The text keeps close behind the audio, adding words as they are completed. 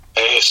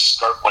This is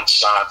Kirk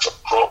Winstein from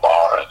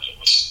Crowbar, and you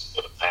listen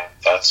to the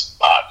Phantasm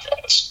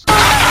Podcast.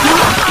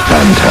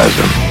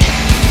 Phantasm.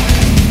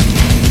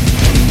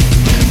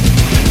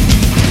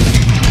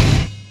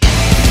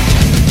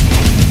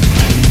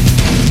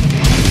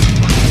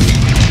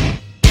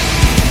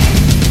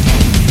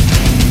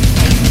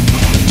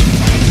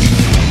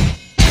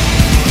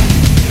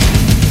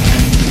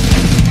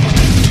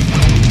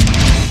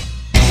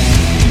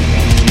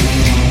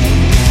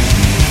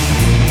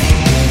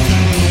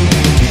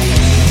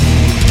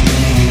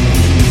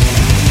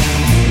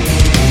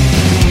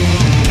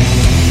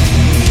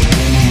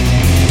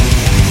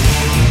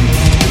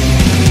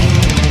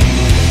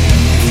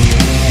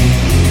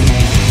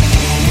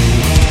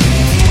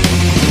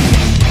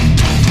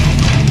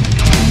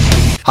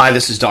 Hi,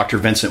 this is Dr.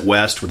 Vincent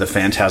West with the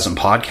Phantasm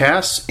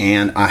Podcast,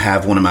 and I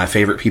have one of my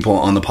favorite people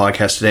on the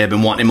podcast today. I've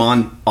been wanting him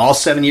on all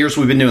 7 years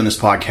we've been doing this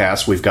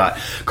podcast. We've got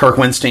Kirk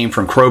Winstein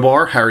from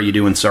Crowbar. How are you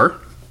doing, sir?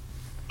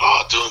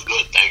 Oh, doing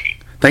good, thank you.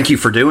 Thank you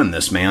for doing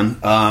this,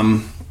 man.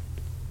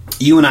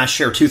 You and I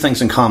share two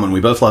things in common. We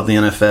both love the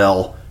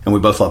NFL, and we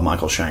both love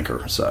Michael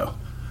Schenker. So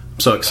I'm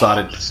so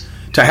excited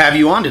to have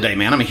you on today,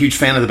 man. I'm a huge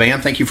fan of the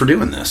band. Thank you for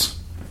doing this.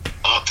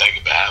 Oh, thank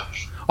you for having me.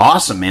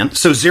 Awesome, man.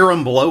 So Zero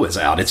and Below is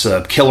out. It's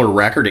a killer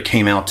record. It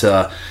came out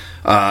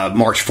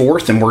March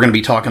 4th, and we're going to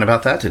be talking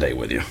about that today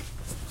with you.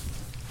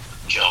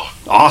 Killer.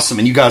 Awesome.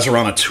 And you guys are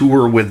on a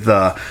tour with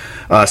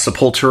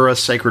Sepultura,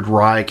 Sacred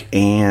Reich,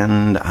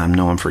 and I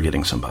know I'm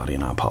forgetting somebody,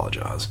 and I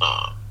apologize.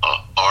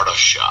 Art of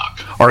Shock.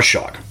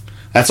 Arshock.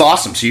 That's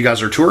awesome. So you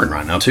guys are touring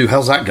right now, too.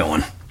 How's that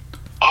going?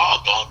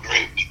 Oh, going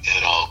great. We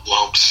did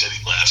Globe City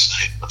last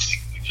night. I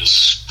think we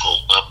just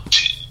pulled up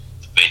to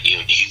the venue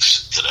in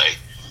Houston today.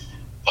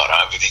 But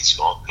everything's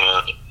going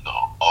good.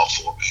 All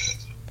four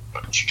bands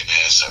are kicking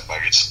ass.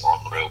 Everybody gets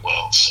along real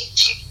well. So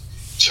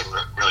it's a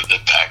really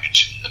good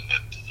package, and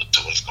the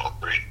tour's going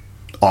great.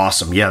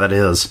 Awesome. Yeah, that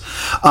is.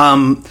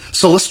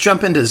 So let's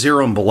jump into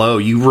Zero and Below.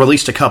 You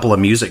released a couple of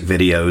music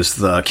videos,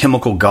 The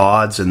Chemical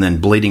Gods and then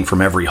Bleeding from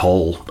Every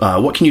Hole.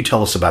 What can you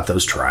tell us about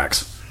those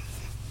tracks?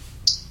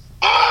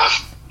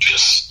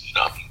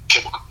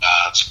 Chemical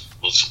Gods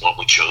was the one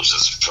we chose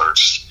as the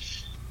first,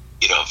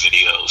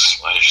 video /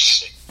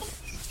 single.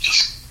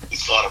 We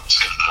thought it was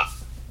kind of,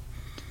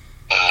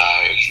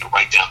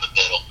 right down the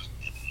middle.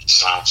 It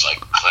sounds like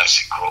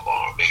classic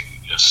Crowbar, maybe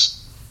just,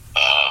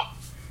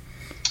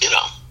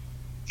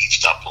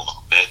 eased up a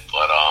little bit,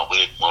 but we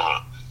didn't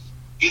want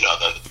to,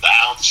 the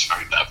bounds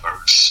very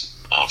diverse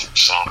from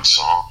song to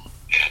song,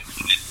 and we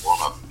didn't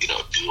want to,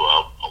 do a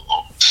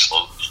long,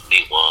 slow,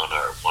 neat one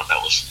or one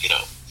that was,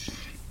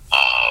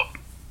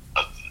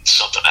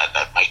 something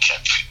that might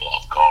catch people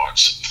off guard.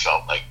 So we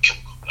felt like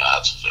Chemical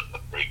Gods was a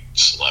great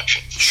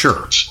selection.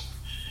 Sure.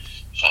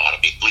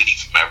 Bleeding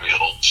from Every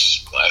Hole,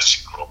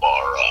 classic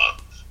Crowbar,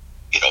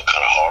 kind of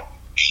hard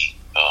beat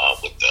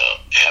with the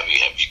heavy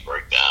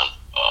breakdown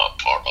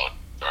part on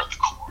during the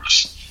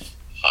chorus.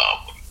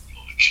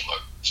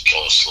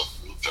 Killer slip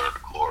through during the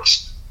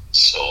chorus.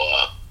 So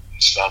we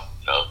felt,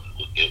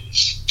 it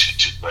was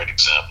two great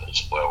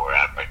examples of where we're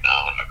at right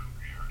now in our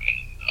career,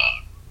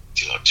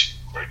 and two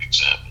great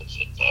examples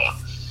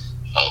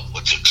of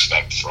what to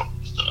expect from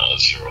the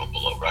Zero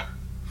Below record.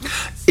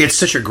 It's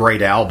such a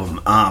great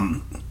album.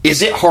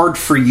 Is it hard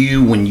for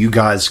you when you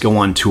guys go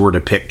on tour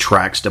to pick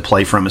tracks to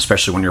play from,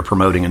 especially when you're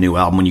promoting a new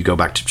album, when you go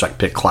back to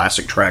pick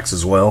classic tracks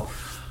as well?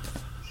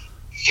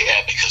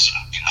 Yeah, because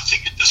I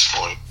think at this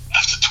point,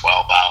 after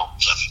 12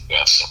 albums, I think we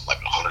have something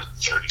like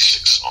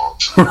 136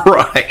 songs.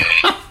 Right.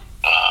 And,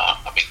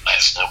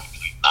 last night we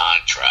played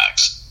 9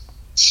 tracks.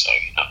 So,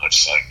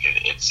 it's like,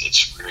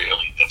 it's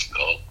really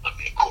difficult. Of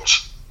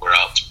course, we're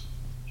out to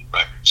the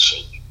record, so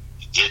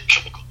we did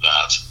Chemical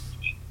Gods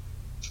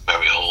from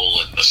Every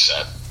Hole in the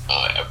set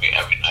every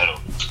night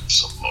on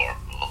some more.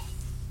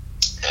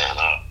 And,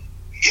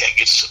 it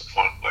gets to the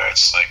point where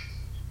it's like,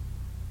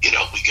 we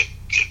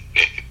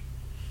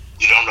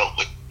don't know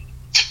what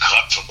to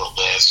cut from the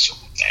list or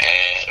what to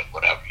add or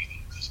whatever,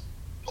 because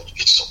you only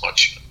get so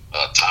much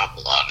time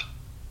allotted.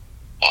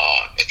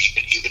 And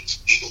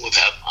even with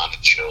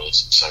headlining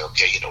shows, it's like,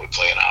 okay, we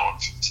play an hour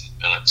and 15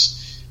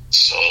 minutes.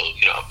 So,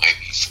 it might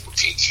be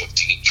 14,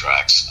 15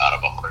 tracks out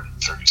of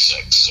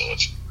 136. So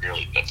it's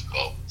really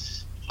difficult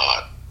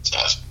to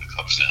ask when it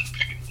comes down to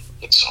picking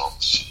good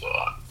songs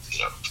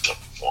to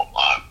perform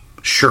live.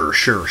 Sure.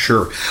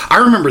 I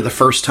remember the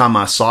first time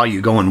I saw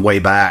you going way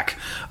back.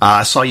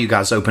 I saw you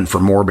guys open for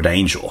Morbid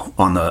Angel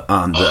on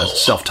the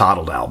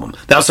self-titled album.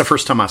 That was the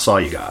first time I saw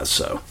you guys.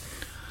 So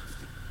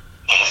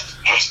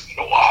it's been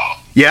a while.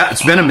 Yeah,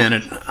 it's been a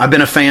minute. I've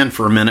been a fan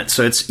for a minute,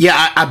 so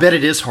I bet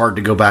it is hard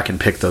to go back and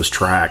pick those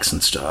tracks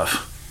and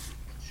stuff.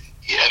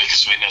 Yeah,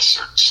 because there's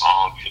certain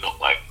songs,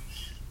 like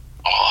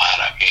All Out,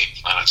 I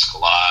Gate, Planets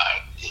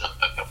Collide,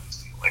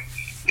 like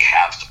we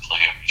have to play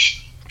every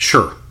show.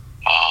 Sure.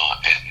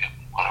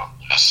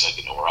 And I said,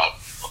 we're out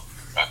on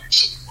records,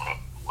 so we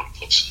want to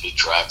put some new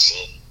tracks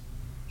in,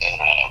 and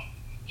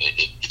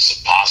it's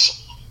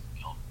impossible.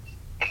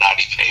 We're not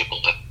even able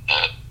at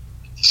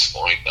this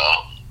point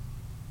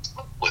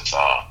with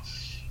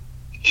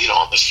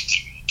this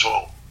particular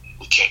tour,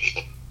 we can't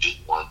even do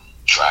one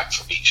track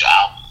from each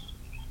album.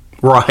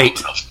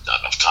 Right. Not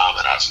enough time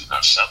in our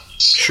set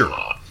list.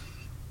 Sure.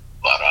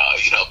 But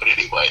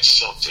anyway,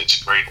 it's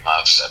a great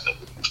live set that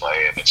we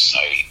play, and it's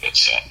tight,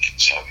 it's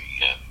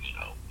heavy, and,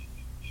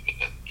 you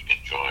can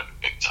enjoy it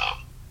big time.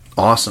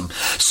 Awesome.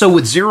 So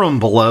with Zero and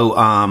Below,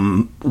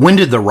 when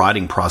did the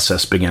writing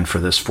process begin for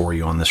this for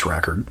you on this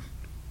record?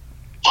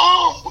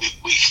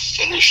 We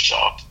finished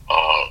up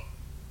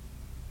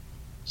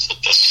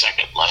the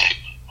second leg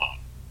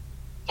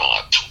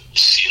to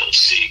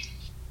COC.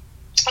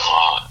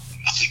 I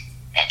think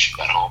we actually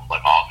got home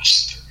like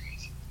August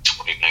 30th,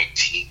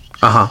 2019.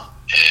 Uh-huh.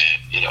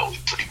 And, we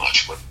pretty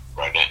much went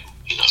right in,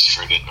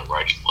 straight into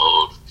writing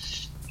mode.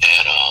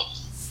 And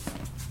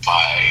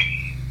by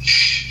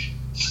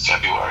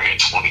February of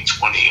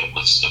 2020, it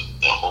was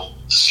the whole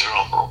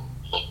Zero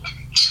look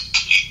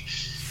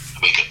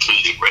was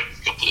completely written,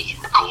 completely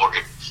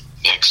recorded,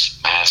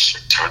 mixed,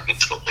 mastered, turned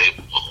into the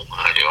label, the whole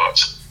 9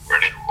 yards,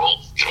 ready to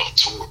roll, get on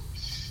tour. And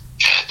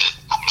then,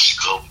 of course,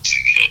 the COVID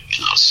thing hit,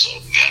 so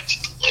we had to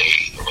delay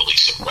the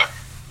release of the record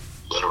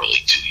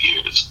literally 2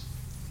 years.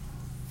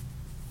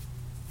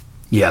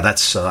 Yeah, that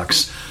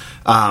sucks.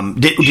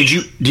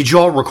 Did you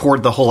all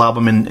record the whole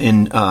album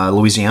in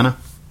Louisiana?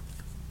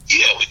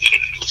 Yeah, we did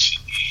it in the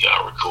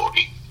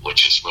recording,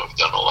 which is what we've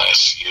done the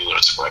last few.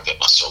 That's where I got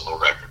my solo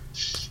record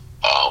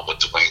with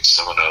Dwayne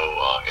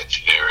Semino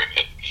engineering,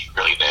 and he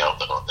really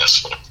nailed it on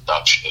this one. The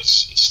production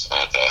is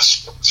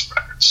fantastic on this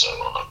record. So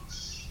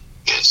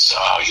it's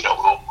we're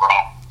all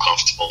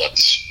comfortable at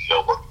the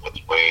studio working with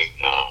Dwayne,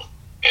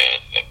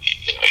 and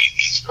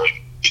he's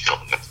really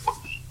becoming an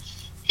important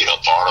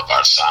part of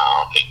our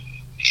sound, and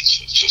he's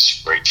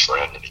just a great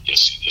friend, and he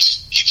just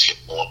keeps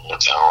getting more and more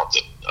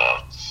talented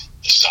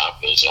as time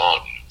goes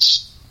on.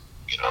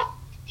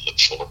 Look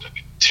forward to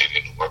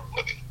continuing to work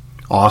with him.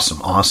 Awesome.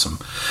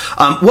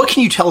 What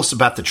can you tell us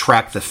about the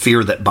track "The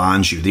Fear That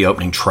Binds You," the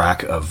opening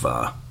track of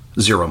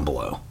Zero and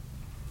Below?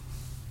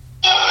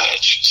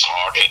 It's just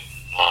hard, and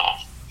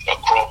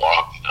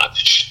Crowbar,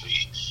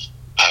 initially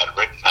I had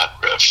written that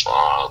riff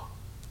on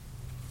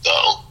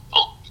the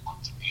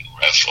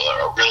riff,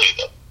 or really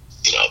the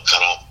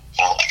kind of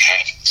like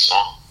half of the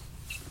song.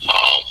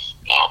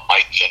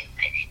 Mike had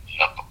written me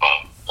up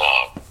about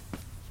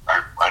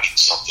writing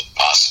something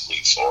possibly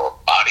for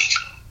Body,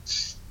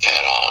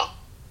 and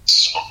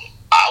so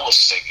I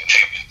was thinking,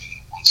 hey,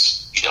 maybe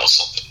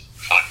something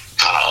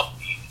kind of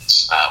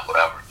upbeat,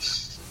 whatever.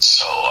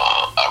 So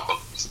I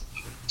wrote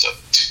the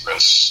two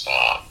riffs,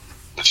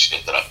 which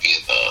ended up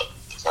being the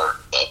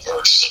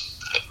verse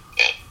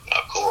and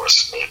chorus.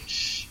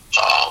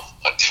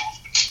 But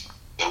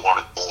they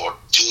wanted more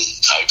doom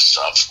type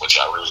stuff, which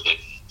I really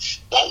didn't.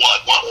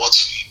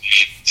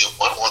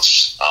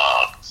 Once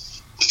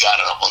we got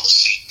it up on the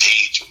same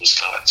page, it was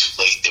kind of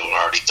too late. They were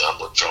already done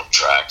with drum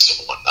tracks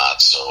and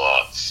whatnot. So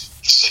I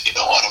said, I'm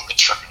going to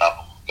trim it up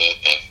a little bit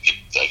and get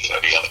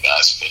the other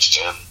guys pitched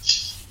in, and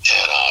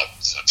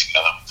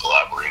together we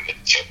collaborated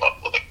and came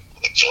up with a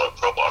killer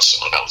Crowbar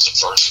song. That was the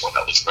first one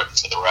that was written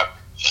for the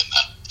record, and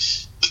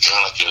we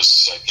kind of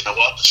just said,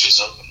 let's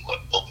just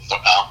open the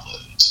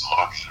outlet. It's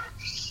hard here.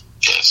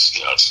 It's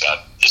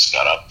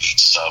got upbeat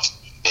stuff,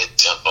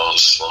 mid-tempo,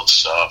 slow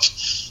stuff.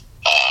 It's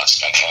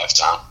got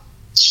halftime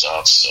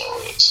stuff, so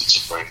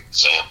it's a great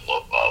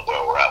example of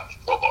where we're at with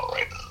Crowbar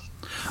right now.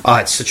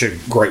 It's such a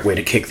great way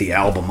to kick the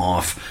album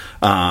off.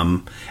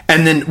 And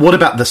then what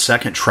about the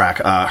second track,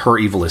 Her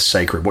Evil Is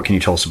Sacred? What can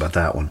you tell us about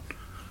that one?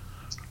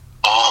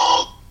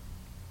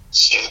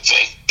 Same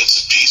thing.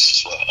 It's a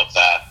piece of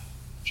that.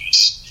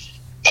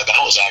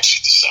 That was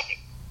actually the second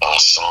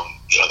song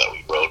that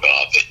we wrote.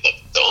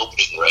 The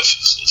opening riff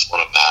is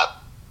one of Matt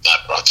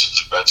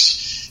Brunson's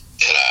riffs,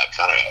 and I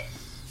kind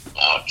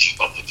of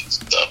keep up with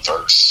the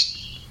verse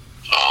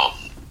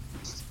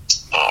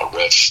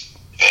riff,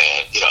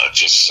 and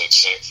just the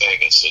same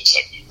thing. It's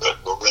like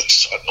we're really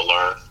starting to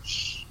learn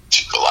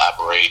to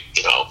collaborate.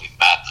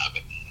 Matt and I've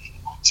been a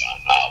long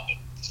time now, but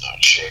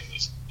Shane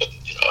has been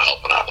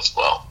helping out as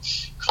well,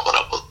 coming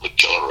up with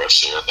killer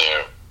riffs here and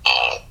there.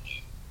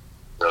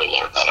 Really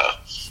learned how to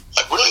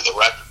really the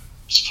record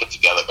was put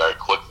together very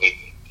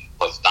quickly. It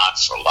was not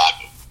for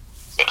lack of.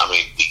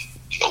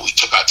 We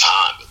took our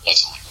time. It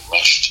wasn't like a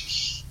rushed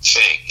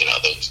thing.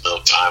 There was no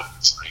time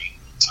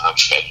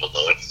schedule,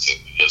 no anything.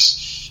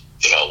 Because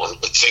when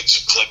things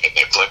are clicking,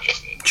 they're clicking.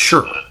 And,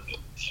 sure.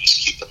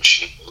 Just keep the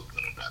machine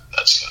moving, and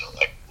that's kind of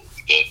like what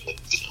we did with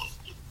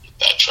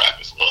that track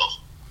as well.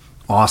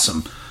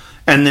 Awesome.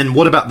 And then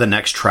what about the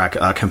next track,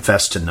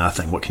 Confess to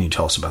Nothing? What can you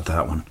tell us about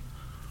that one?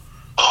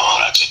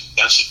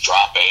 That's a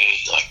drop A,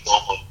 like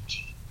normal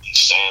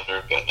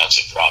standard, and that's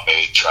a drop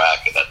A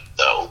track, and that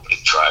the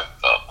opening track,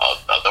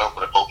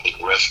 the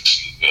opening riff,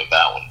 of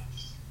that one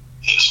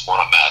is one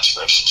of Matt's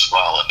riffs as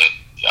well, and then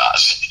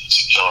it's a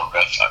killer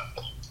riff.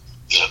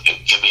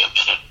 Give me a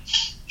minute,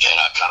 and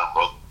I kind of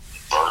wrote the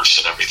verse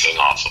and everything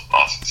off of the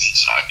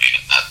inside,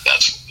 and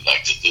that's what we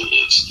like to do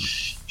is,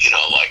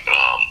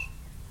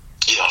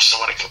 if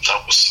somebody comes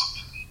up with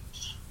something,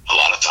 a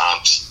lot of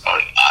times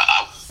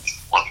I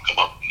want to come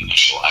up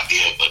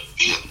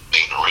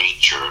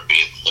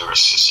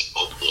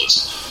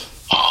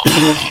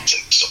I'll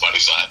take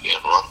somebody's idea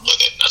and run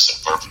with it. And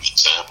that's a perfect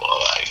example of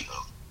that, you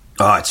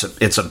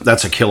know.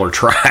 That's a killer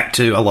track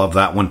too. I love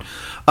that one.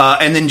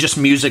 And then just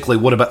musically,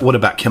 what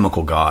about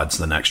Chemical Gods,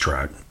 the next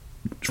track?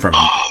 From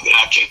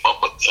I came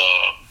up with the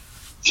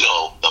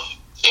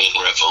main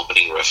riff,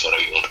 opening riff,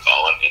 whatever you want to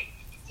call it, and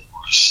the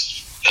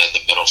chorus, and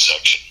the middle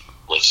section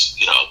was,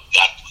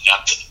 got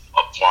to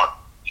a part,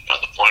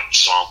 the point of the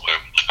song where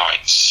we're like, all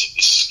right, this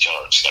is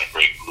killer. It's got a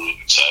great groove.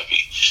 It's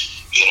heavy.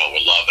 We're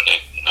loving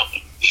it. We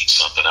need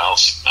something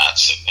else. And Matt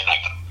said, man, I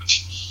got a riff,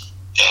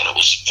 and it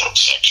was the middle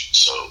section.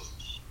 So,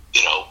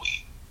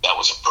 that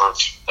was a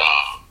perfect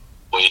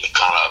way to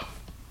kind of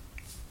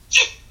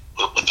get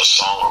with the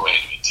song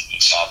arrangement,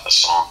 just have the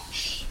song,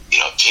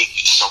 take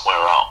you somewhere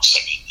else.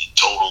 Like you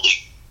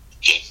totally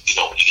get,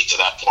 when you get to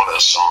that point of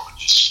the song,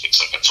 it's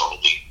like a total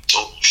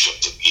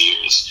shift of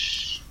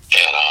gears,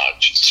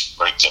 and just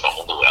brings in a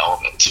whole new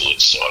element to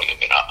it. So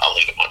I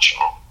laid a bunch of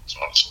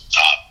songs on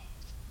top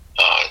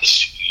in the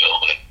studio,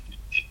 and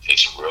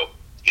it's a real,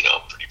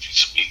 pretty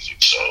piece of music.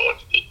 So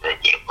it's a great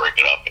way to break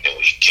it up, and then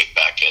we can kick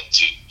back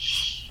into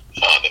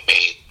the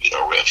main,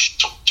 riff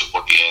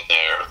toward the end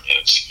there, and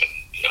it's even,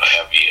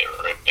 heavier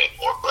and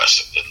more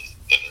aggressive than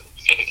the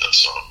beginning of the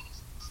song.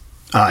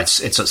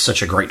 It's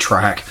such a great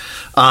track.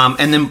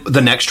 And then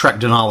the next track,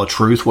 Denial of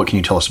Truth. What can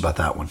you tell us about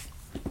that one?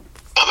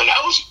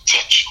 That was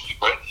intentionally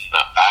written.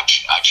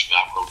 Actually, I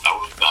wrote that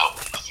one.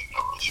 I think I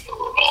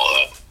wrote all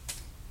that.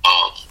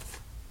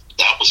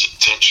 That was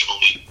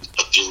intentionally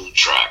a doom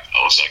track.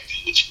 I was like,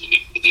 dude,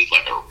 we need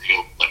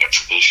like a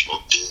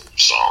traditional doom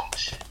song.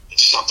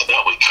 It's something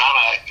that we kind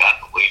of had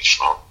gotten away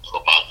from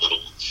about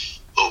little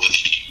over the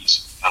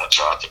years. Kind of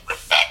tried to bring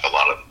back a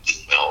lot of the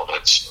doom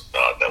elements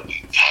that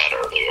we had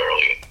early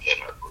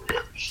in our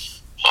career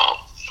on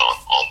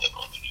the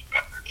new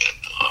record. And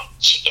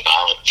so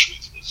Denial of the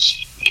Truth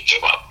it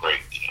came out great.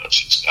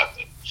 It's got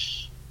the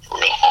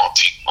real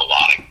haunting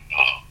melodic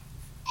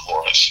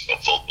chorus,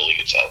 vocally.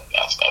 It's that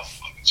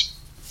fucking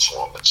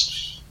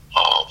performance.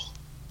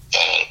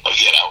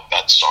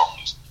 That song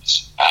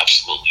is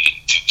absolutely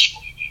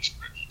intentionally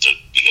written to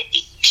be a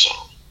doom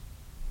song.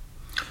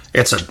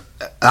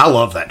 I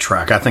love that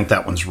track. I think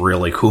that one's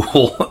really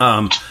cool.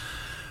 And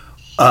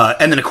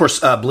then, of course,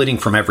 Bleeding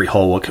from Every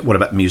Hole. What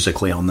about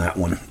musically on that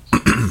one?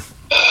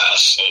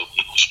 So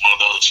it was one of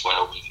those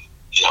where we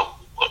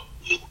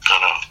were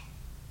kind of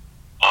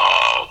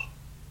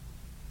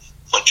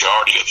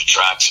majority of the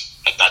tracks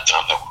at that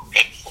time that were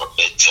written were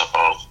mid-tempo.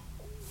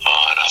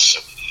 And I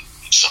said, we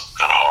need something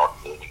kind of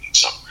hardcore. We need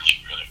something really,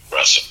 really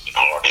aggressive and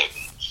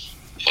hard-hitting.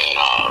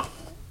 And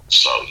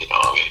so,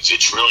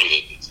 it's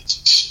really...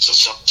 It's a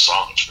simple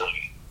song. It's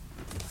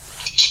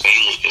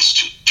mainly just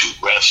two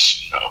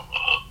riffs, and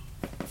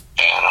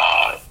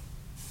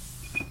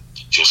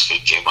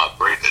it came out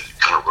great. It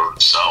kind of wrote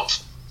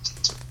itself.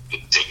 It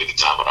didn't take any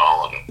time at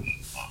all, and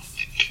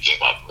it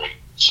came out great.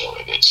 So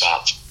it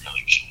sounds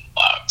really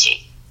cool live too.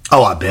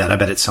 Oh, I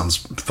bet it sounds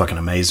fucking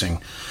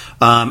amazing.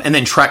 And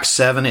then track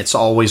 7, It's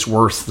Always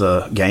Worth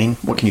the Gain.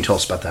 What can you tell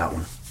us about that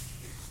one?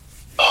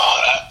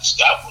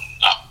 That one,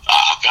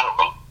 I kind of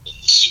wrote in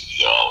the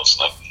studio. I was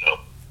like,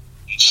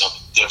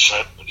 something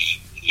different.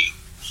 He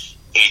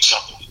made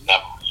something we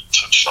never really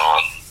touched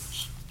on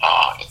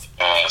in the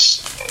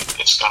past.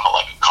 It's kind of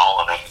like a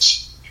Colin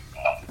Haynes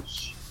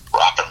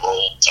rock and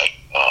roll type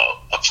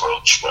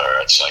approach,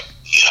 where it's like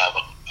you have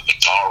a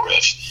guitar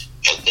riff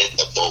and then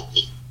the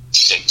vocal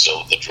sings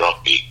over the drum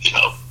beat,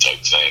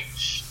 type thing,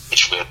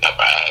 which we had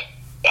never had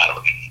out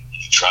of any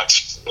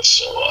tracks before.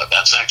 So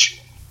that's actually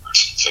one of my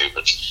personal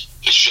favorites.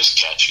 It's just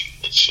catchy.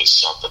 It's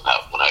just something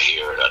that when I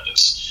hear it, I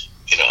just,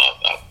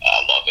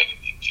 I love it.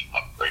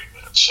 Great,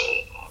 man. So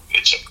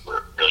it's a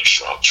really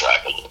strong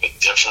track, a little bit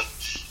different,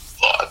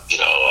 but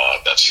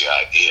that's the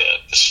idea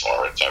as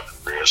far as our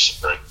careers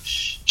to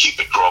keep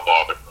it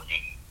crowbar, but bring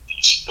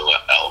in some new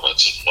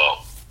elements as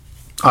well.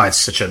 Oh,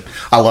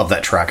 I love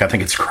that track. I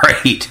think it's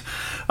great.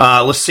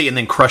 Let's see, and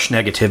then Crush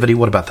Negativity.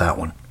 What about that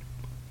one?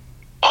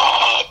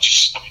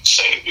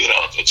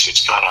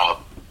 It's kind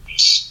of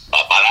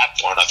by that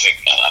point. I think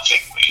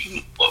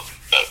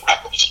the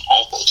record was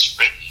almost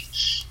written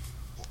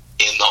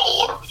in the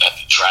order that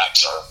the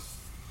tracks are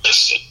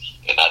listed,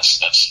 and that's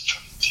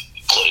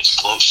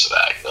close to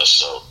that,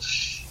 So,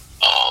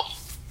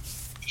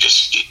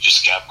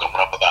 just kept coming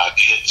up with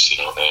ideas,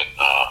 and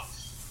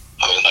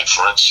like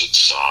for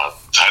instance,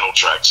 title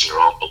track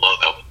 0 and Below.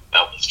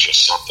 That was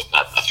just something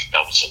that I think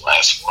that was the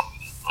last one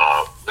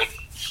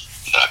written.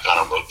 And I kind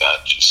of wrote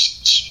that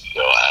just I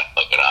had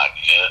like an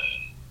idea,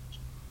 and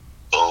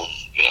boom,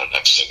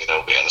 next thing you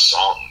know, we had a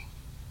song.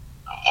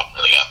 I'm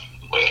really happy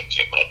with the way it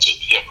came out too.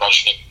 Yeah,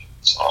 Crushing It.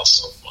 It's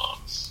awesome.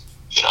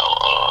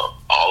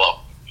 All of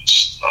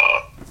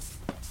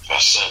I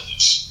said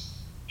this.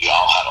 We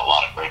all had a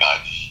lot of great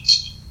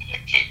ideas, and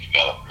it came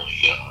together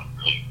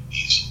really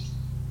easily.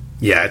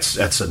 Yeah,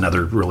 that's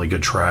another really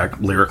good track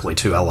lyrically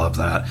too. I love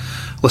that.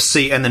 Let's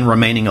see, and then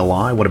Remaining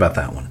Alive. What about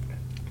that one?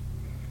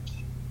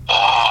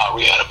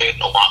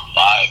 Reanimating Alive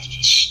live.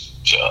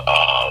 It's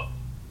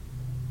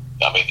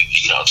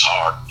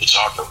hard. It's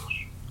hard to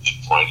really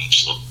point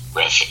each little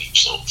riff and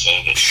each little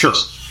thing. And Sure.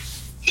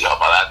 You know,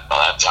 by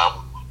that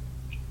time,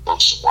 we were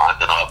close to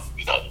winding up,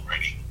 you know, the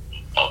rating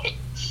of it.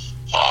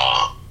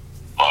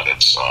 But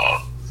it's,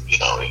 you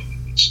know,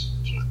 it's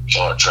a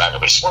killer track. I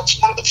mean, it's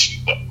one of the few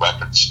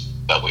records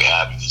that we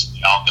have because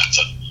we all got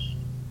to,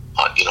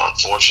 you know,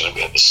 unfortunately,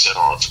 we had to sit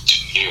on it for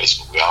 2 years,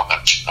 but we all got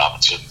an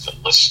opportunity to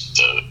listen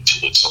to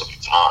it so many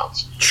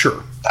times.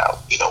 Sure.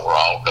 You know, we're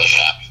all really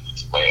happy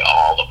with the way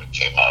all of it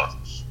came out.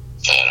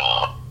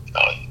 And, you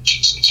know,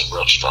 it's a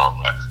real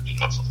strong record, you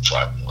know, from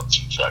track 1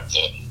 to track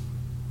 10.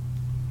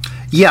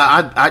 Yeah,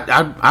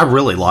 I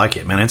really like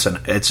it, man.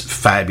 It's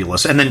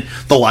fabulous. And then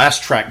the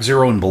last track,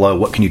 Zero and Below,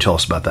 what can you tell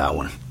us about that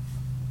one?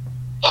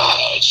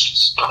 It's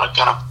just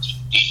kind of,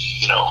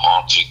 you know,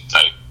 haunting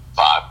type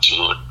vibe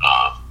to it.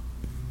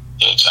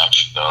 It's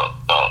actually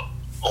the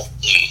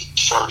only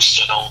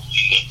first and only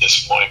at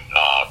this point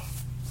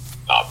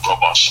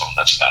Crowbar song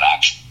that's got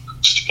actual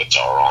acoustic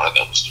guitar on it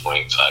that was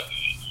doing type.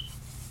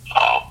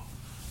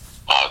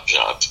 You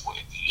know,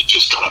 it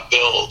just kind of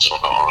builds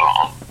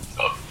on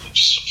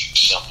just a few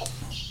simple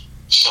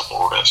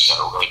riffs that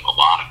are really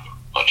melodic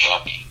but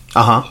heavy.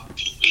 And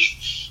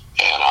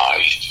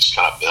it just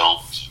kind of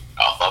builds.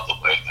 I love the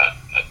way that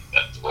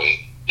the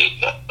way the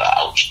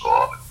outro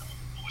of it,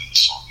 the way the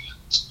song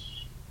ends.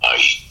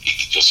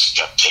 He just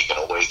kept taking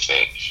away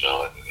things, you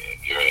know, and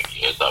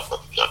you end up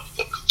with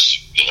the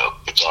you know,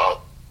 guitar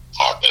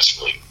part that's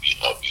really, you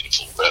know, a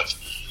beautiful riff.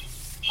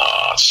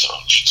 So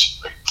it's just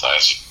a great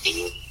classic,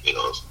 you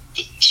know,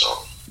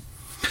 song.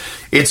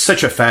 It's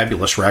such a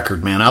fabulous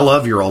record, man. I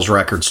love your all's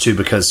records, too,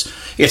 because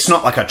it's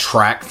not like a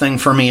track thing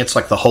for me. It's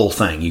like the whole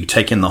thing. You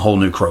take in the whole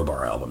new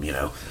Crowbar album, you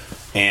know.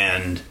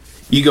 And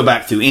you go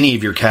back through any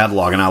of your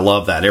catalog, and I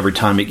love that. Every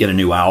time you get a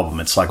new album,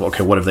 it's like,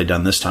 okay, what have they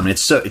done this time? And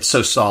it's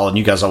so solid. And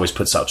you guys always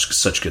put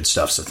such good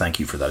stuff, so thank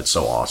you for that. It's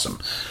so awesome.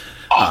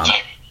 Thank you.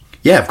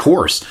 Yeah, of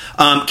course.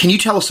 Can you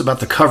tell us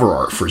about the cover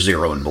art for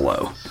Zero and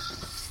Below?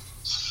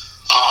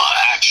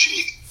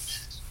 Actually,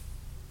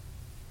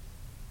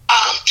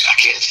 I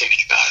can't think of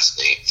the guy's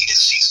name.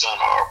 He's done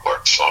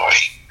artwork for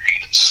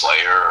Creed and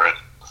Slayer and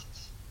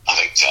I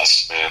think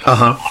Testament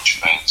and a bunch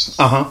of bands.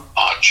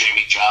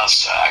 Jamie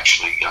Jost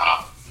actually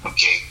got with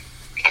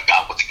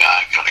the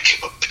guy, kind of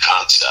came up with the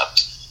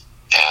concept,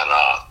 and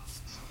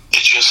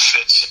it just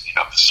fits. You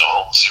know, the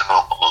whole Zero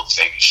and Below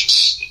thing is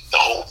just the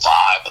whole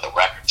vibe of the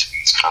record to me.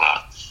 It's kind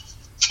of,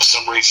 for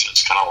some reason,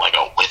 it's kind of like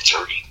a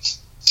wintry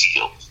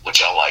feel,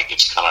 which I like.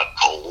 It's kind of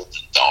cold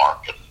and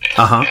dark and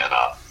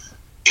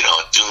you know,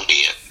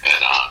 doomy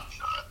and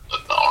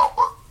the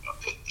artwork.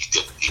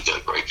 He did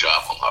a great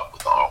job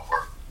with the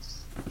artwork,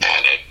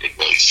 and it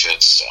really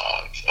fits.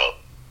 You know,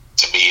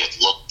 to me, it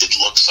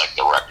looks like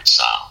the record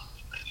sound,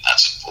 and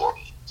that's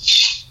important.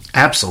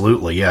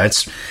 Absolutely, yeah,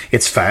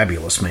 it's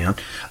fabulous, man.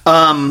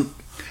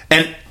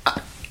 And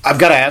I've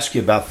got to ask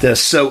you about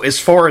this. So, as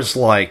far as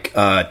like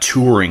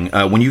touring,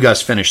 when you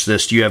guys finish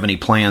this, do you have any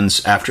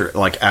plans after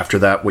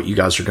that? What you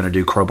guys are going to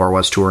do, Crowbar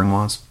West touring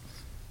wise?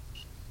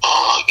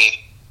 I mean,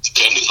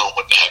 depending on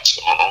what the heck's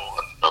going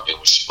on. I mean,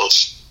 we're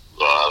supposed to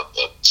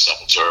the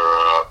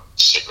Sepultura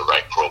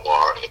Cigarette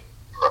Crowbar in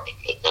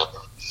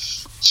November,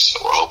 so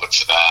we're hoping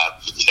for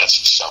that. We got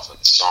some stuff in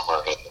the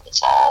summer and in the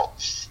fall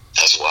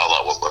as well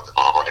that we're working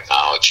on right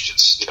now. It's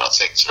just, you know,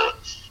 things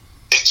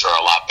are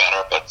a lot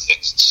better, but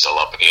things are still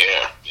up in the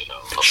air. You know,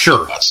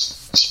 sure. Got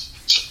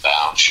some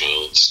down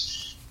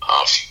shows,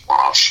 a few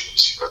one-off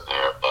shows here and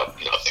there, but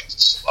you know, things are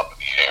still up in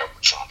the air.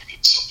 We're trying to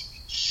get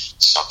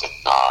something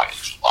in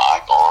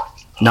July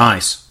going.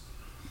 Nice.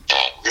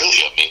 And really,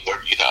 I mean,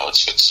 you know,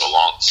 it's been so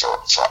long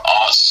for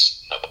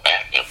us, you know, the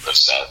band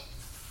members, that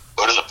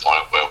we're to the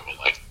point where we're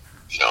like,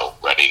 you know,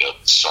 ready to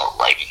start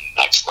writing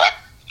the next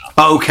record. You know?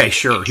 Oh, okay,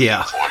 sure,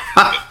 yeah.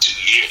 In 2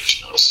 years,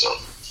 you know, so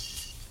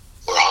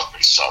we're hungry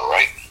to start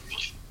writing.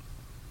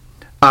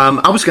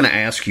 I was going to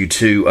ask you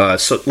too.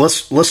 So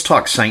let's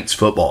talk Saints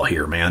football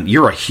here, man.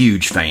 You're a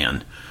huge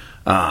fan.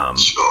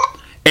 Sure.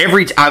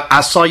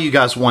 I saw you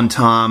guys one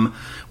time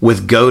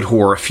with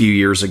Goatwhore a few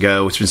years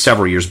ago. It's been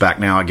several years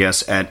back now, I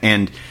guess.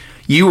 And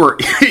you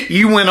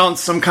went on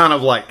some kind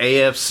of like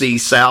AFC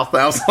South.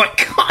 I was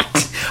like, God.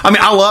 I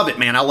mean, I love it,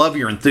 man. I love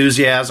your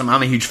enthusiasm.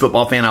 I'm a huge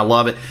football fan. I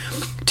love it.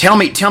 Tell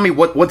me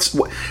what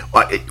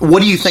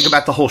do you think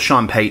about the whole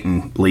Sean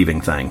Payton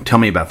leaving thing? Tell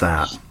me about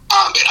that.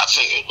 I mean, I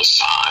think it was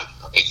time.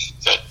 I mean,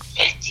 that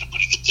they did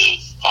what he could do.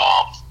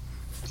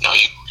 You know,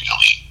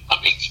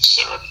 I mean,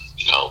 considering,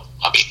 you know,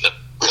 I mean, that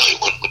really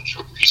when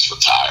Drew Brees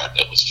retired,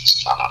 it was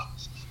just kind of,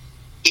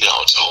 you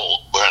know,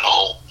 we're in a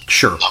whole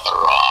another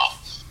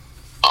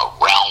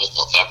realm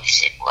of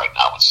everything right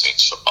now with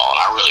Saints football, and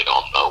I really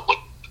don't know what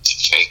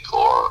to think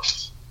or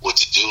what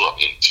to do. I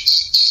mean,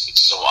 it's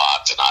so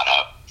odd to not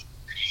have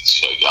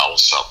Brees. You know, you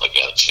always felt like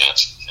you had a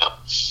chance with him.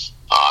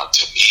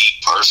 To me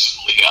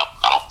personally,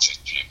 I don't think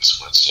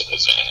Jameis Winston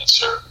is an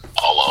answer.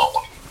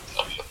 Although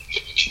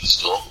he was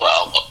doing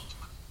well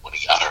when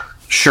he got hurt.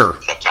 Sure.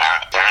 And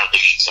apparently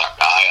he's our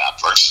guy. I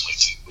personally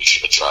think we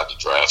should have tried to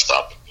draft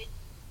up and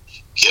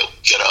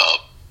get a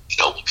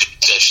could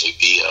potentially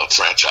be a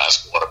franchise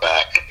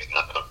quarterback. I mean, I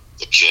know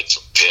the kid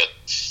from Pitt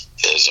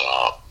is.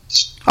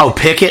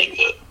 Pickett? Really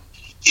good.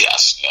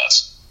 Yes.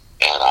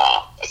 And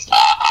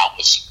I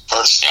was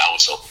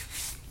hoping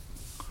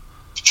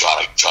to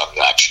try to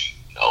actually,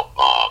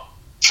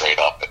 trade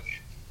up and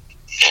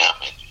him.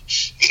 And,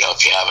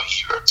 if you have a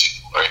year or two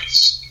where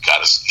he's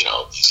got his,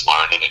 he's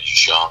learning and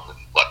he's young and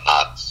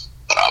whatnot.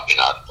 But I mean,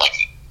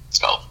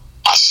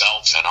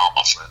 myself and all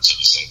my friends are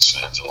the Saints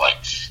fans are like,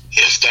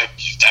 if that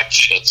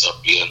kid ends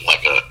up being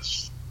like a,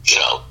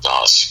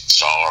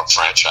 star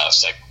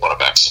franchise type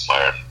quarterback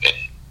somewhere, and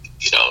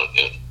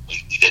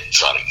we didn't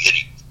try to get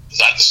him,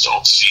 because I just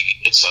don't see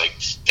it. It's like,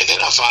 and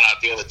then I found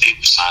out the other day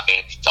we signed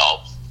Andy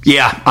Dalton.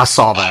 Yeah, I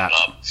saw that.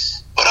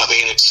 But I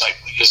mean, it's like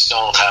we just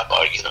don't have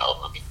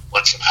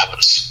went from having a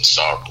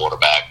superstar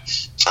quarterback,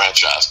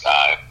 franchise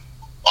guy,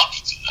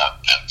 lucky to have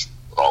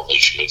for all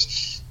these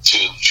years, to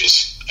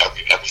just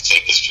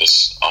everything is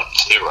just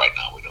unclear right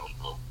now. We don't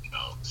know,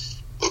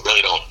 we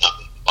really don't know.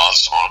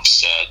 Lost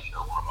Armstead,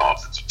 one of our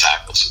offensive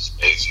tackles is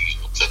amazing. He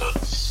went to the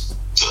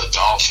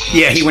Dolphins.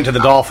 Yeah, he went to the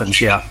Dolphins.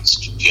 Yeah,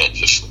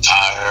 just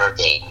retired,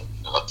 and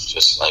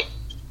just like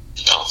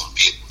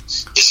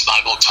is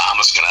Michael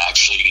Thomas going to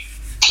actually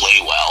play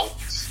well?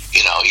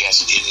 He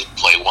didn't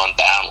play one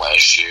down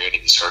last year, and he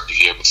was hurt the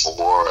year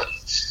before, and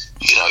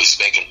he's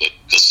making $1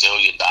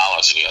 gazillion,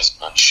 and he hasn't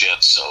done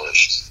shit. So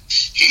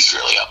he's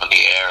really up in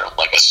the air.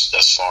 Like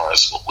as far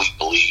as what we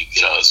believe,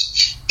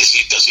 does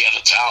he have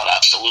the talent?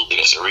 Absolutely.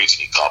 There's a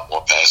reason he caught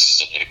more passes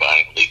than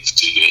anybody in the league for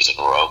 2 years in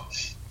a row.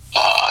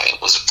 And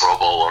was a Pro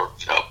Bowler.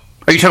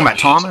 Are you talking about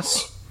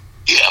Thomas?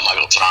 Yeah,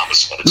 Michael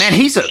Thomas. Man,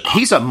 he's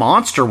a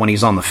monster when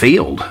he's on the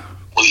field.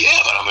 Well, yeah,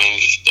 but I mean,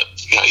 he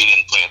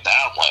didn't play it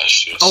down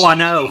last year. Oh, I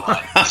know.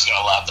 He's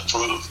got a lot to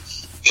prove.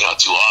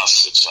 To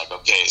us, it's like,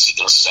 okay, is he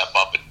going to step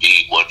up and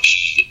be what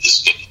he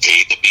is getting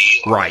paid to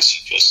be, or right? Is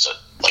he just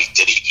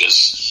did he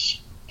just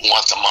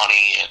want the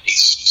money and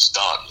he's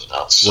done?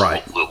 So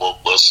right.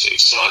 We'll see.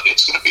 So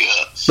it's going to be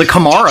the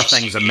Kamara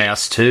thing's a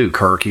mess too,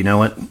 Kirk. You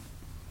know it.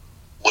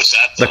 What's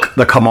that?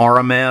 The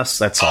Kamara mess.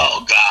 That's all.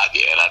 Oh God,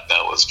 yeah,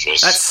 that was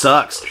just that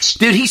sucks,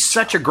 dude. He's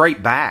such a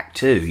great back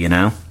too. Yeah,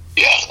 no,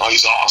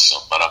 he's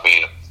awesome. But I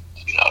mean,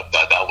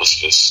 that was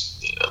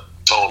just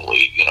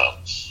totally,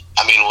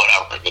 I mean,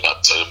 whatever.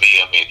 To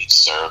me, I mean, he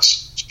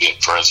deserves to be in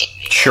prison.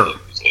 Sure,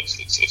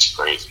 it's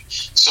crazy.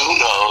 So who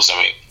knows? I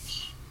mean,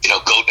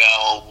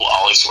 Goodell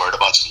always worried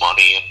about some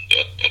money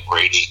and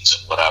ratings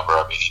and whatever.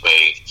 I mean, he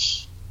made,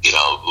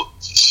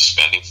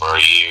 suspending for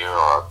a year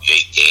or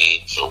 8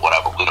 games or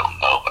whatever. We don't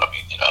know, but I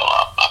mean, he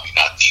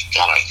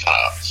kind of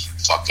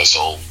fucked his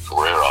whole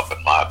career up,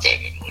 in my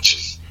opinion, which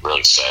is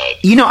really sad.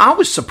 I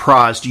was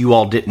surprised you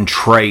all didn't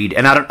trade,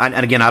 and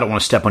again, I don't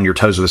want to step on your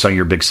toes with this.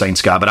 You're a big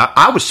Saints guy, but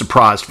I was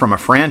surprised from a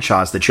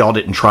franchise that y'all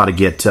didn't try to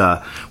get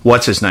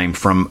what's his name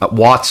from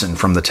Watson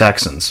from the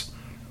Texans.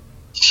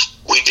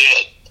 We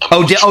did.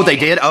 They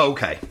did. Oh,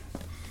 okay.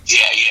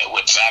 Yeah.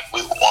 In fact,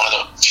 we were one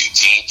of the few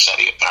teams that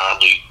he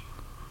apparently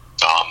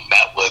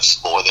met with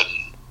more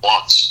than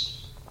once.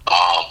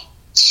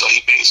 So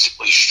he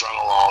basically strung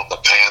along the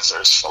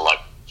Panthers for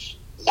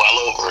well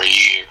over a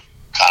year,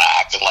 kind of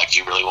acting like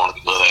he really wanted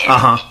to go there.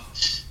 Uh-huh.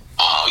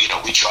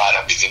 We tried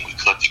everything we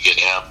could to get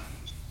him,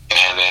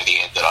 and then he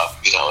ended up,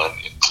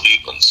 in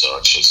Cleveland. So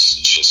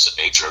it's just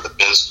the nature of the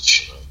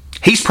business.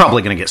 He's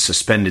probably going to get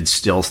suspended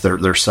still.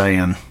 They're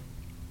saying.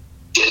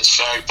 It's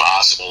very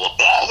possible.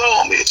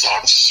 Although, I mean, it's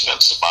hard to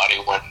suspend somebody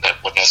when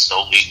there's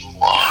no legal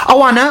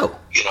oh, I know.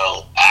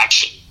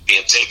 Action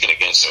being taken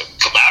against him.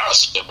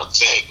 Kamara's a different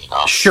thing.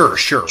 Sure.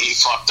 He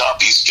fucked up.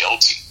 He's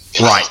guilty.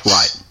 Right.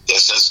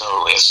 There's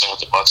no ifs,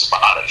 ands, or buts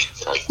about it.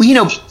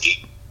 Well,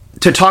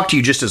 to talk to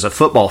you just as a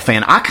football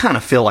fan, I kind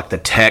of feel like the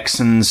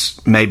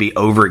Texans maybe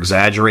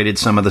over-exaggerated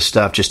some of the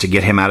stuff just to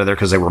get him out of there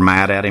because they were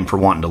mad at him for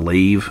wanting to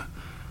leave.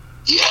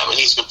 Yeah, I mean,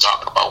 he's been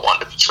talking about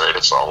wanting to be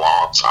traded for a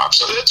long time,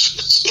 so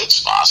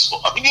it's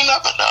possible. I mean, you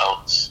never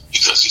know,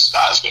 because these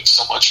guys make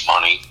so much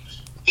money,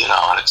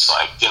 and it's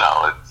like,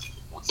 I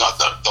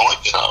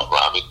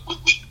mean, we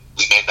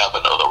may never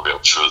know the real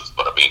truth,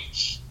 but I mean,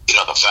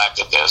 the fact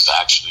that there's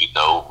actually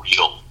no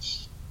real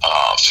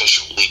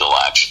official legal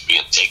action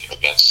being taken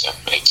against him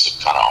makes it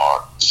kind of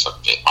hard,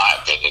 in my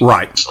opinion,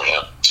 right, for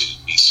him to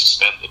be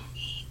suspended.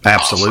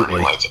 Absolutely. For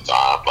any length of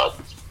time, but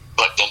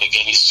then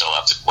again, you still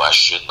have to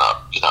question, his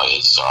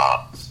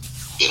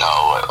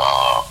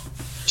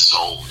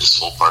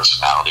whole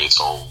personality, his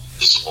whole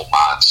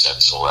mindset,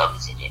 his whole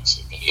everything. If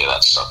any of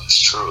that stuff is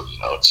true,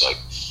 it's like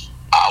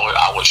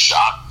I was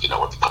shocked, with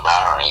the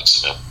Kamara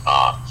incident.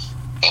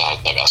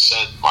 And like I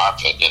said, in my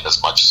opinion, as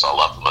much as I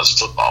love him as a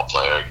football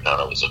player, it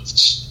was a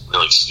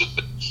really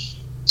stupid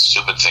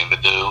thing to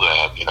do.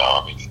 And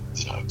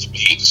to me,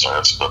 he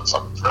deserves to go to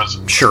fucking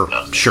prison. Sure.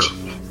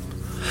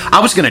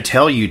 I was going to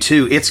tell you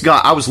too.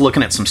 I was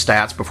looking at some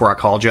stats before I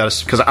called you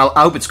because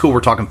I hope it's cool. We're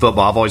talking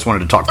football. I've always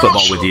wanted to talk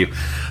football with you.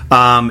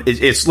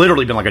 It's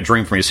literally been like a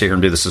dream for me to sit here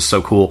and do this. This is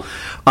so cool.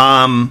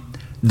 One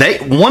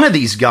of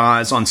these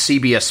guys on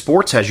CBS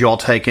Sports has you all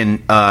taken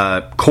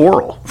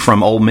Coral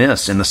from Ole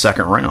Miss in the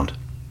second round.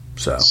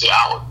 So see,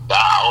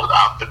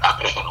 I could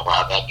have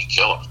allowed that to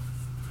kill him.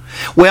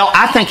 Well,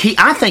 I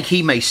think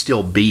he may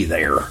still be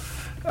there.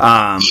 He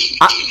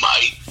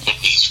might.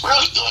 He's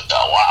really good, though.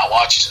 I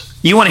watched him.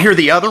 You want to hear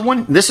the other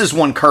one? This is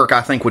one, Kirk,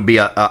 I think would be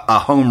a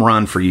home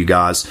run for you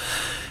guys.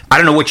 I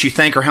don't know what you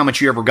think or how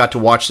much you ever got to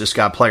watch this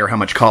guy play or how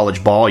much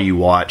college ball you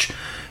watch.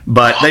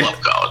 But I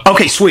love college.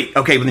 Okay, sweet.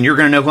 Okay, well, then you're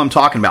going to know who I'm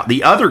talking about.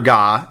 The other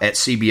guy at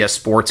CBS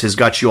Sports has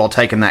got you all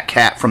taking that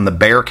cat from the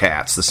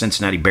Bearcats, the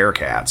Cincinnati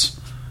Bearcats.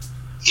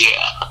 Yeah,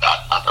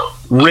 I know.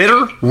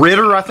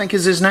 Ritter, I think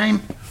is his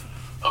name.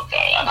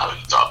 Okay, I know what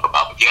you're talking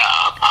about. But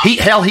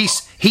yeah,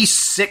 he's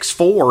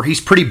 6'4". He's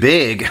pretty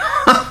big.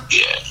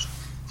 Yeah.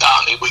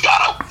 I mean, we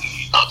gotta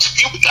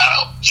give a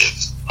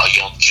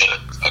young kid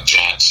a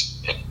chance,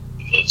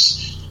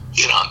 because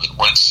I mean,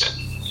 Winston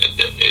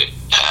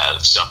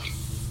has. I mean,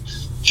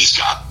 he's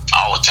got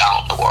all the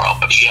talent in the world,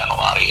 but he had a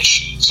lot of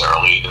issues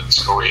early in his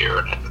career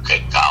and in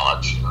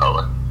college. We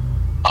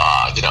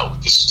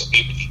just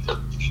need to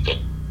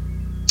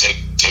take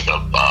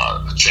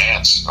a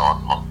chance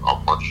on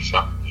one of these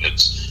young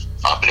kids.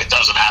 But it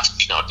doesn't have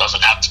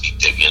to be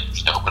Diggin.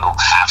 We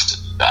don't have to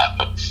do that.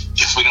 But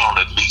if we don't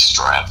at least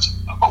draft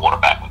a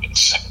quarterback in the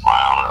second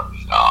round,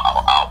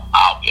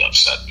 I'll be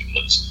upset,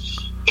 because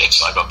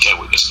it's like, okay,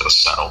 we're just going to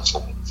settle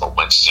for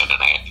Winston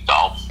and Andy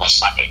Dalton.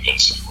 That's not going to get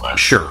us anywhere.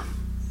 Sure.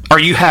 Are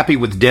you happy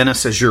with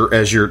Dennis as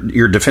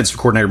your defensive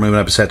coordinator moving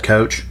up as head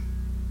coach?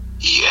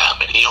 Yeah, I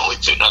mean, the only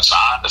thing that's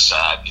odd is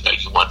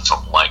that you went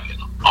from like an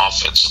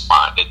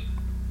offensive-minded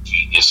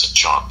genius and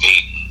Sean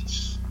Payton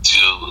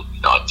to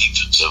a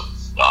defensive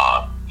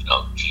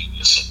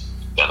genius and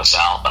Dennis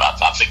Allen. But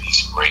I think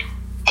he's great.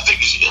 I think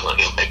he'll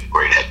make a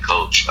great head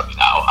coach. I mean,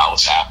 I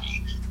was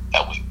happy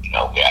that we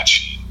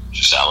actually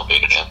just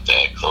elevated him to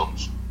head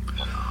coach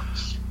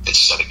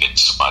instead of getting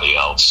somebody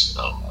else.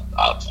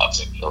 I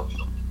think he'll.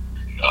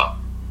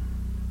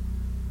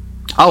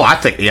 Oh, I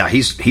think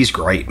he's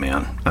great,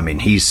 man. I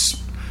mean,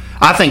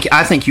 I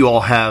think you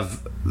all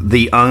have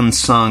the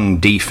unsung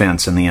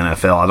defense in the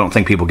NFL. I don't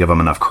think people give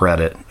them enough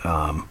credit.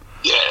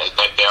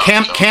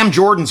 Cam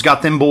Jordan's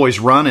got them boys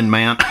running,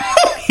 man.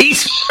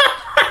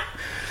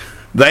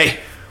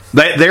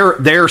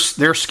 They're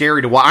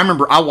scary to watch. I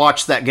remember I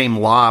watched that game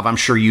live. I'm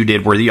sure you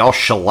did, where y'all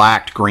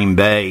shellacked Green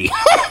Bay.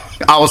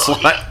 I was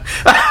like.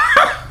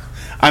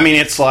 I mean,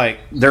 it's like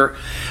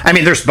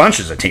there's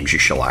bunches of teams you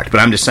shellacked, but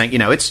I'm just saying,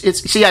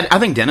 it's. See, I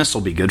think Dennis will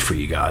be good for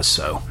you guys.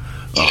 So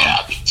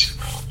yeah, me too.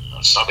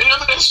 So I mean,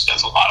 there's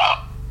a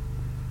lot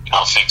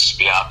of things to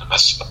be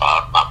optimistic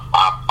about.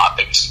 My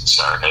biggest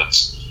concern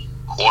is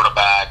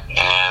quarterback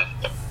and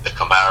the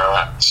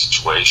Kamara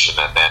situation,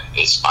 and then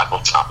is Michael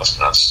Thomas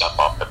going to step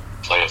up and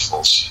play a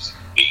full season,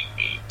 be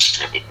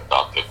extremely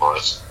productive, or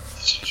is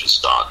he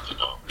just done?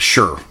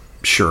 Sure.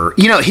 He's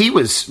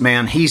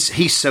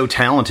so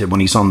talented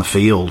when he's on the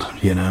field,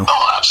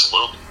 Oh,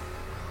 absolutely.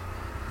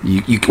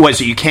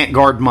 You can't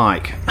guard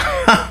Mike. No,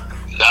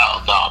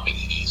 I mean,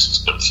 he's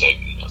just going to take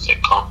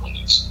come when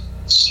he's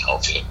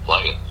healthy and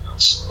playing,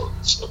 so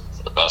it's for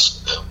the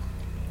best for him.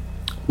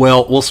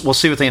 Well, we'll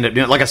see what they end up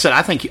doing. Like I said,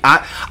 I think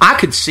I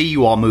could see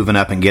you all moving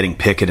up and getting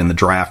Pickett in the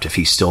draft if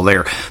he's still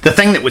there. The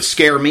thing that would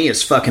scare me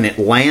is fucking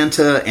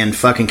Atlanta and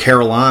fucking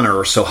Carolina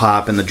are so high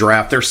up in the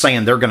draft. They're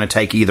saying they're going to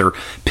take either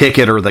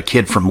Pickett or the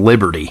kid from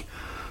Liberty.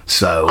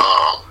 So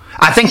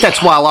I think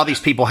that's why a lot of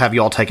these people have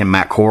you all taking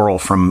Matt Corral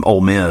from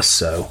Ole Miss.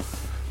 So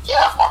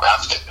yeah,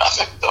 I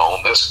think the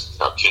Ole Miss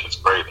kid is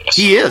great.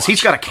 He is.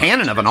 He's got a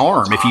cannon of an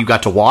arm. If you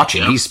got to watch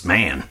him, he's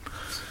man.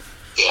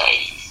 Yeah,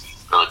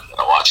 he's really good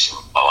to watch him.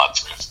 About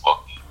 3 or 4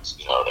 games,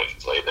 that he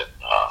played in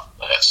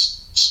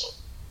last. So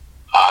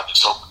I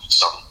just hope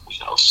some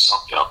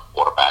young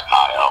quarterback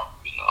high up.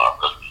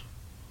 Really.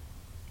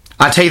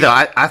 I tell you though,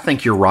 I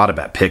think you're right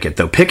about Pickett.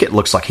 Though Pickett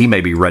looks like he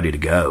may be ready to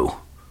go.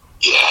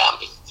 Yeah, I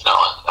mean,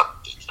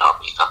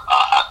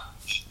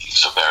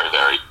 he's a very,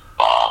 very,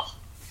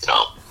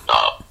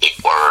 big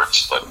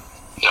words, but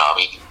I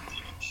mean,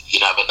 you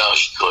never know.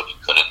 He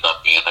could end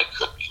up being like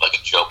a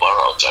Joe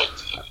Burrow type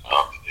thing.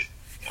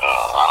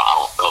 I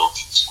don't know if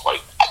he's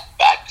quite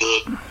that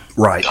good.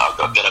 Right.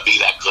 Going to be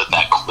that good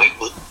that quick.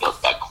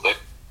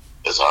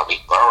 Because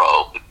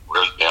Burrow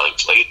really barely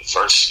played the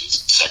first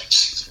season, second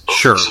season,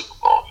 sure. Super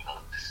Bowl.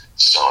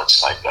 So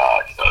it's like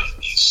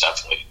he's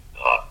definitely.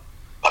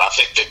 But I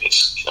think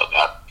Pickett's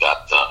got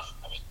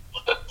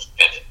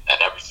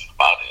and everything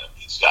about him.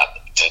 He's got the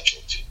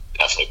potential to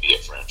definitely be a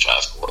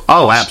franchise quarterback.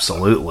 Oh,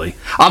 absolutely.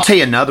 I'll tell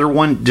you another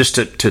one, just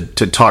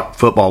to talk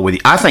football with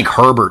you. I think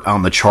Herbert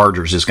on the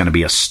Chargers is going to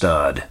be a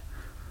stud.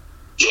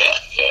 Yeah.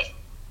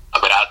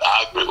 I mean,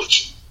 I agree with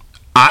you.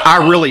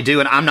 I really do,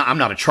 and I'm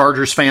not a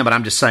Chargers fan, but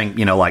I'm just saying,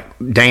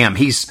 damn,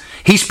 he's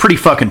pretty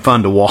fucking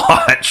fun to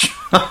watch.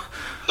 No,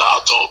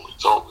 totally,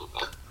 man.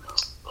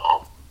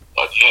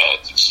 But yeah,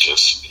 it's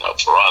just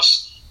for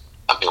us.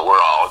 I mean, we're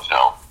all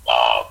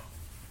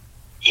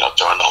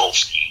during the whole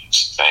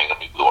thing. I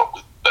mean,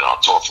 we've been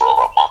on tour for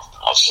over a month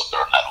now, so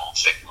during that whole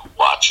thing, we're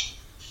watching,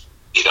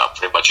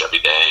 pretty much every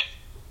day.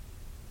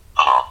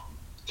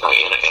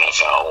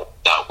 NFL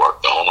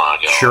Network, the whole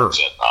 9 yards, sure. and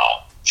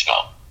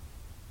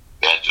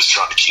and just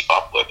trying to keep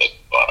up with it.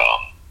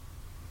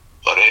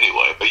 But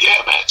anyway,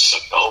 yeah, man. So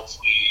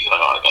hopefully,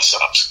 like I said,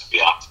 I'm just gonna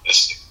be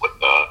optimistic with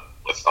the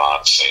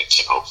Saints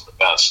and hope for the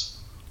best.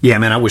 Yeah,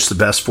 man, I wish the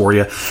best for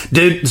you.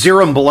 Dude,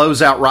 Zero and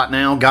Below's out right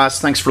now. Guys,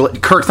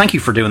 Kirk, thank you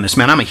for doing this,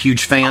 man. I'm a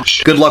huge fan.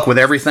 Good luck with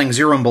everything.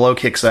 Zero and Below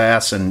kicks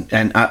ass,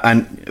 and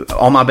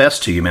all my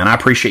best to you, man. I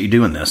appreciate you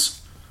doing this.